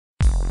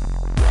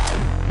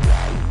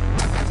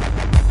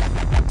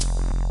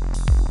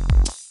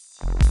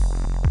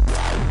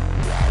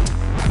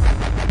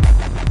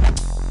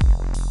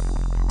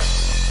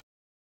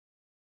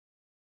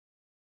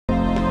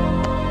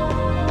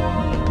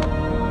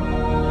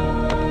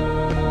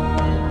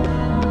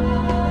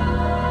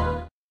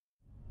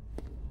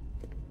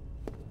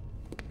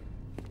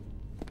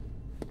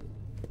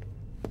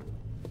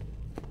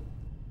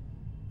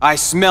I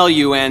smell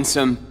you,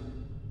 ANSEM.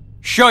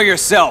 Show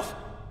yourself!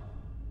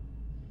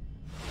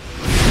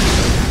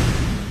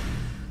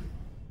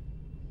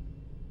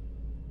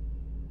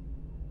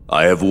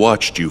 I have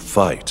watched you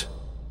fight.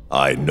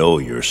 I know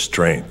your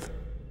strength.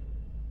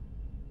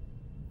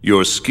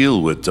 Your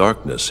skill with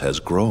darkness has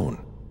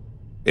grown.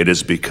 It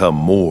has become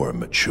more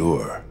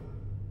mature.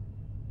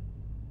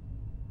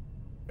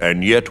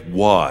 And yet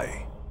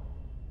why?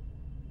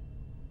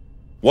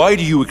 Why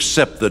do you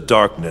accept the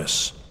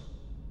darkness,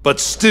 but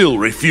still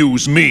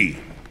refuse me?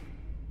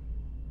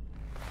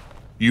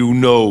 You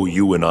know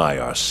you and I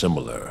are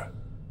similar.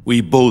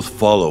 We both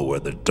follow where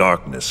the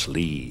darkness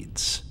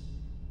leads.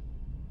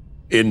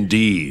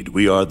 Indeed,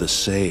 we are the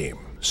same.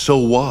 So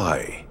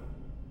why?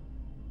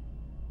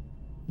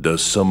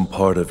 Does some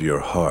part of your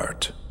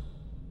heart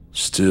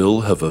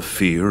still have a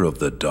fear of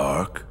the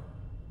dark?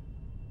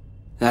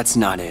 That's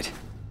not it.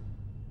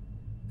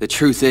 The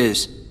truth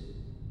is,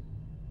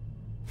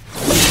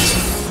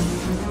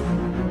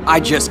 I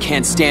just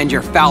can't stand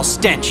your foul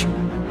stench.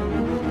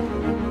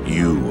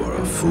 You are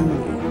a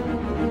fool.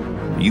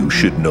 You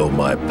should know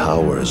my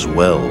powers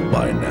well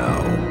by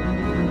now.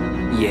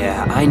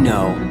 Yeah, I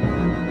know.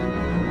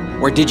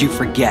 Or did you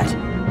forget?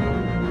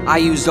 I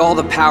used all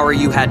the power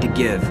you had to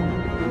give,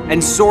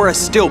 and Sora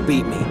still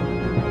beat me.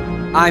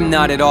 I'm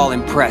not at all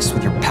impressed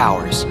with your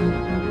powers.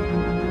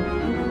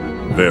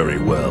 Very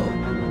well.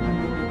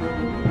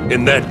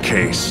 In that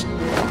case,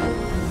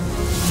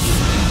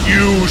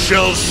 you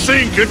shall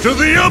sink into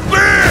the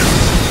abyss!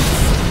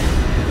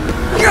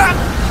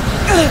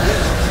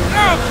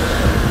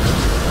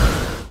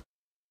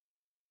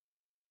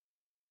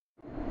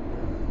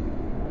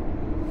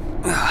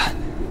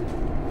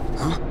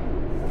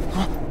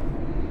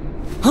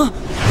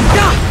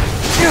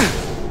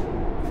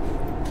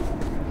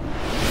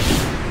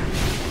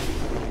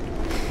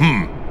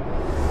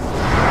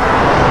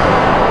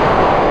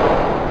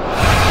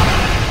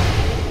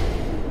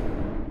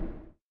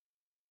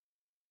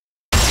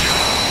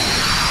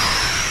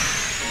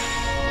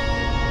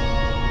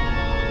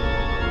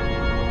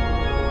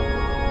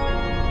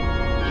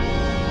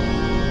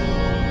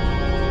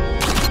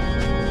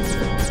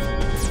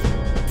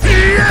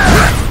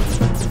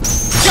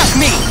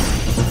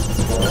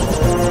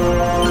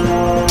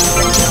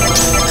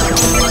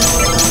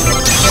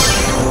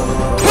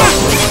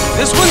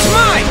 This one's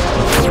mine!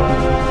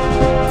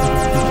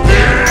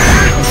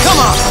 Come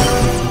on!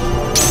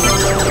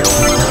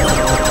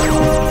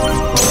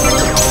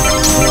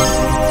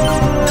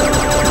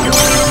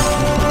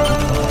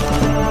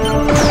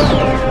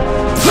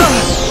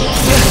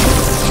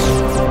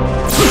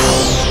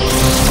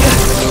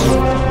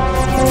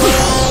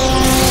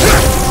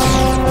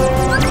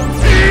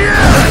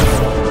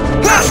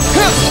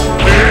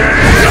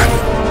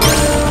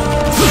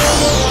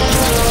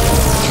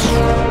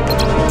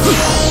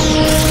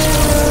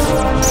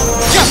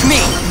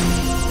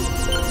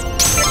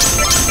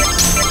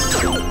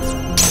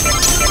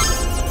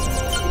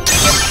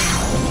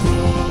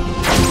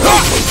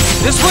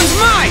 This one's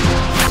mine!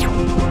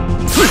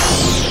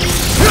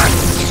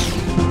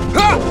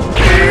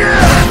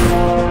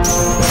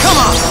 Come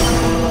on!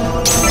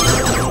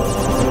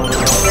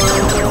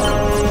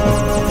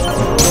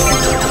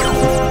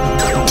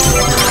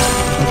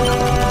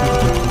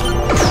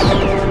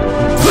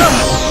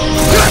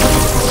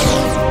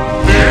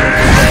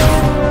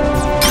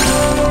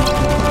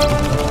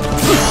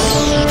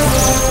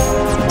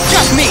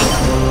 Just me!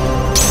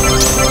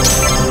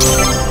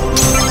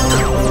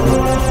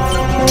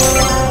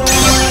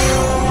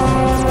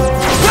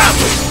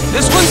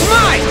 This one's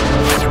mine!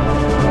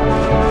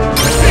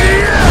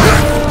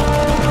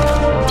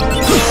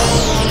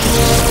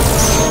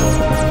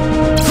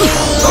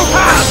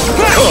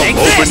 Come,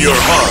 open your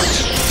heart!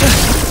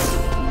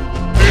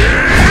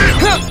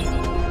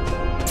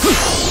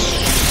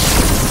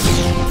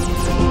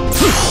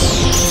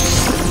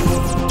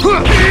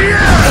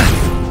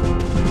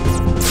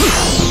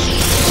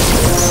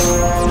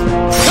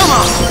 Come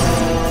on!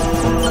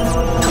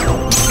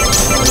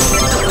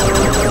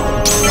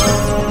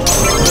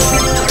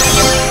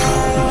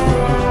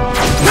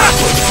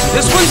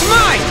 This one's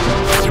mine!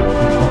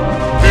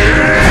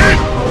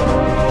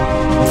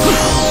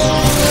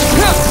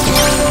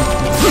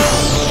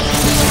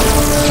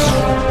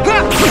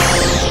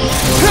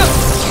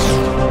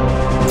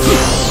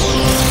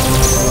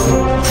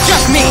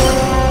 Just me!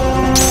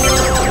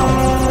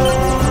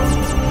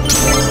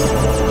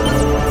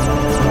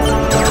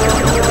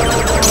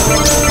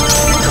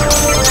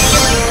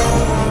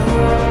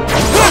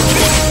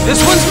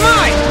 This one's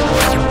mine!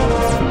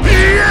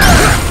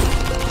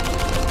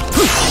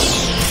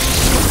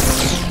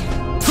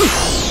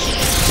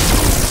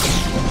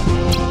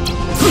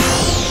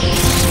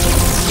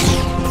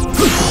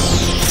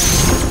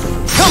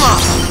 Come on!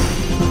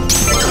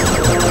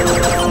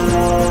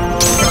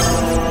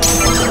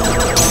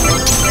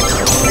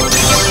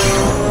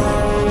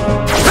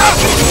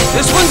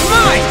 This one's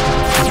mine!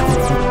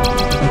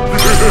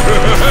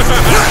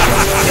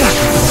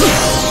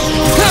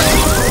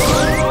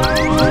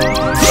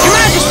 Your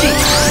Majesty!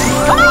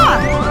 Come on!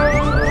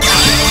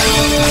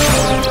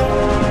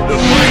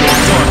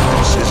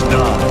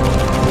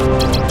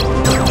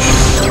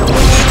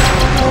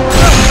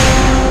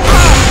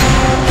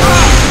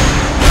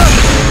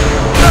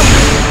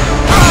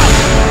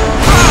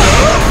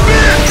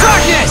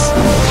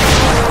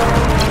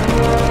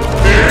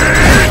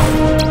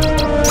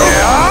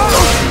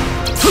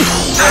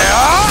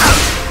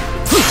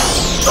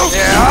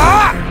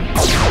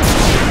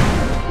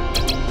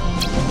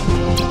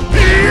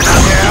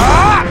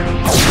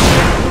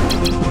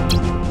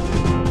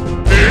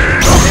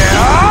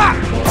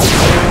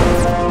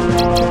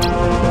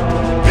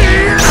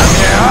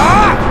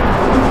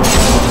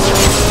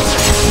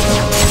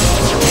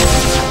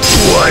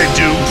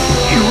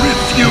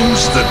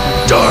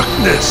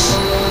 madness!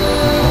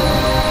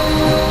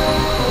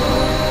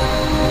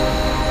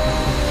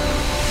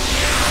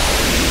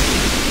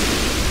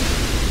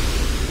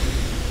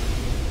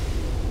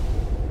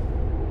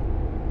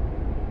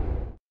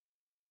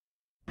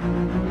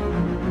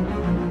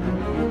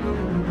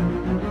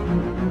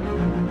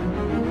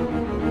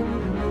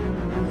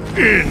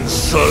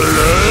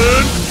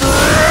 Insolent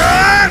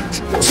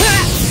brat!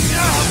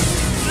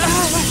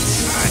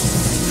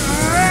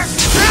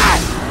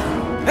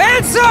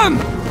 ANSEM!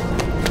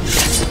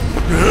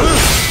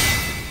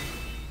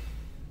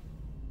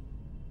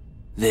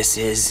 This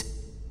is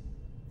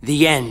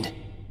the end.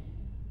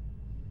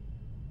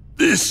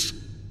 This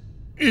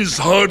is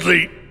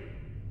hardly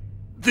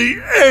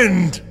the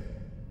end.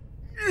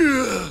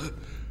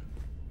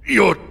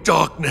 Your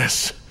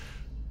darkness,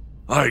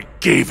 I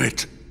gave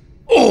it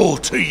all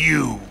to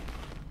you.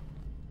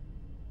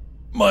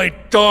 My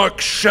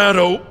dark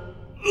shadow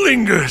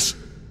lingers.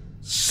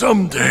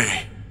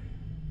 Someday,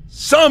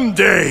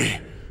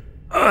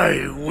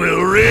 I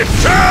will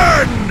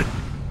return!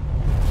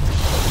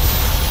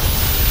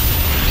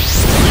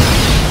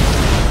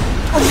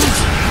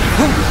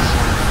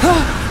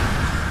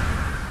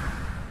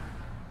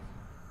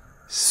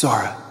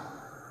 Sora.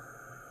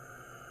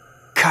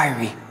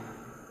 Kairi.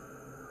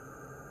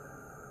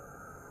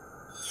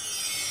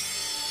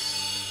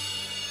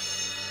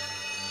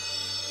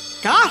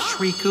 Gosh,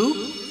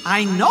 Riku,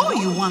 I know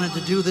you wanted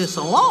to do this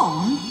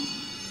alone,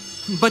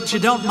 but you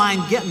don't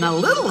mind getting a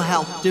little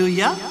help, do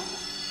ya?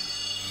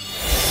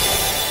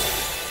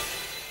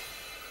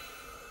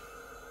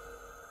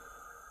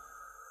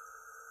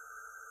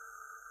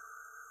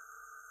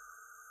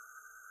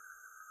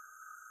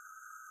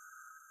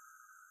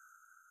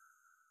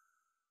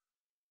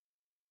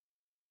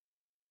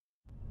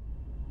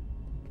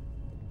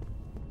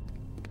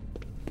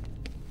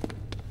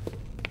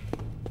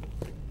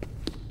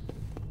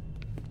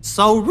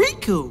 So,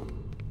 Riku,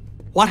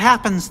 what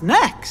happens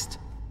next?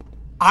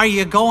 Are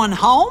you going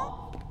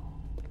home?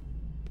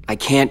 I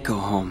can't go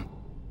home.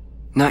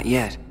 Not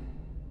yet.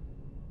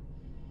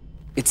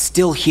 It's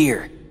still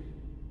here.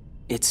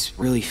 It's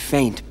really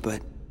faint,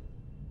 but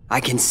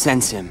I can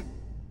sense him.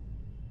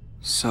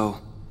 So,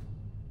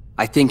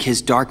 I think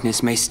his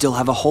darkness may still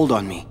have a hold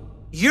on me.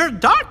 Your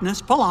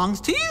darkness belongs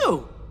to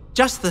you,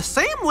 just the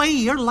same way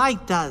your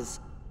light does.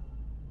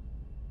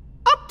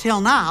 Up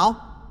till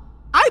now,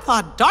 I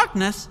thought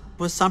darkness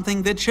was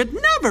something that should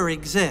never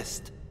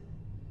exist.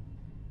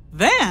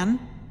 Then,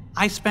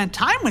 I spent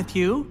time with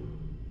you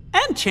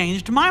and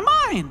changed my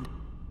mind.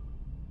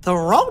 The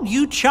road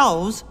you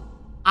chose,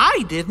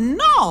 I didn't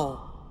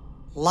know.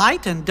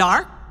 Light and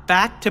dark,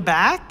 back to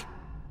back.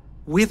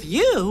 With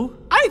you,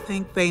 I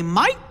think they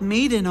might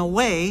meet in a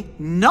way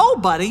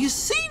nobody's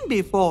seen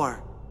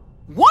before.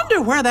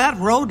 Wonder where that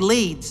road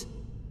leads.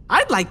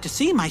 I'd like to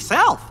see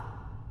myself.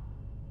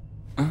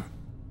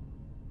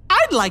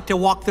 I'd like to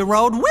walk the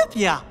road with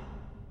ya.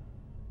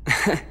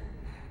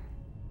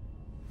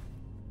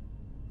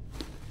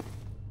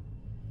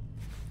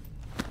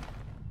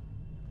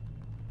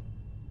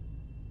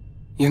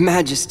 Your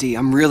Majesty,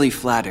 I'm really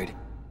flattered.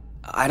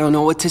 I don't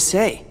know what to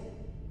say.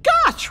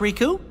 Gosh,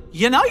 Riku,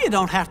 you know you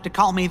don't have to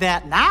call me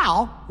that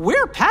now.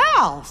 We're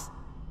pals.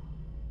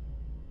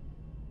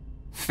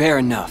 Fair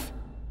enough,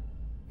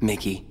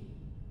 Mickey.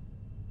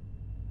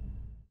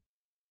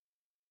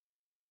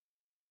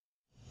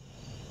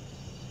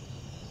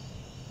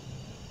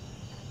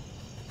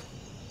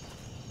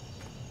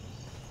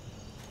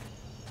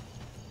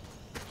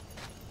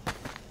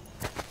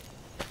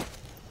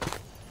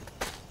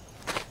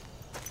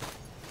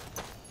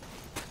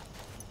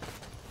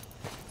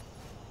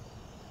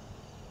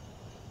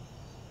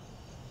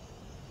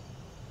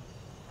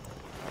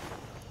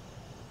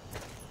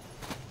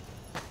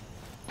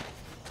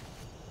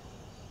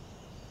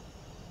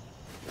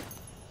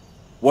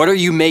 What are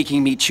you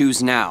making me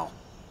choose now?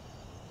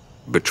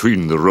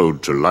 Between the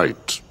road to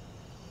light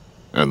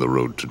and the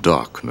road to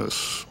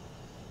darkness.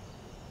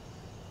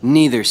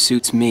 Neither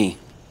suits me.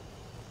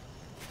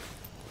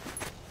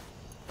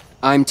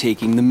 I'm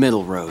taking the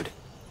middle road.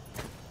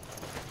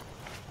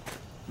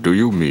 Do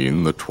you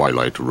mean the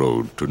twilight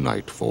road to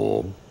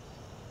nightfall?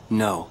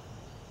 No.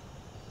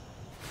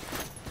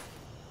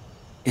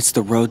 It's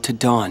the road to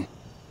dawn.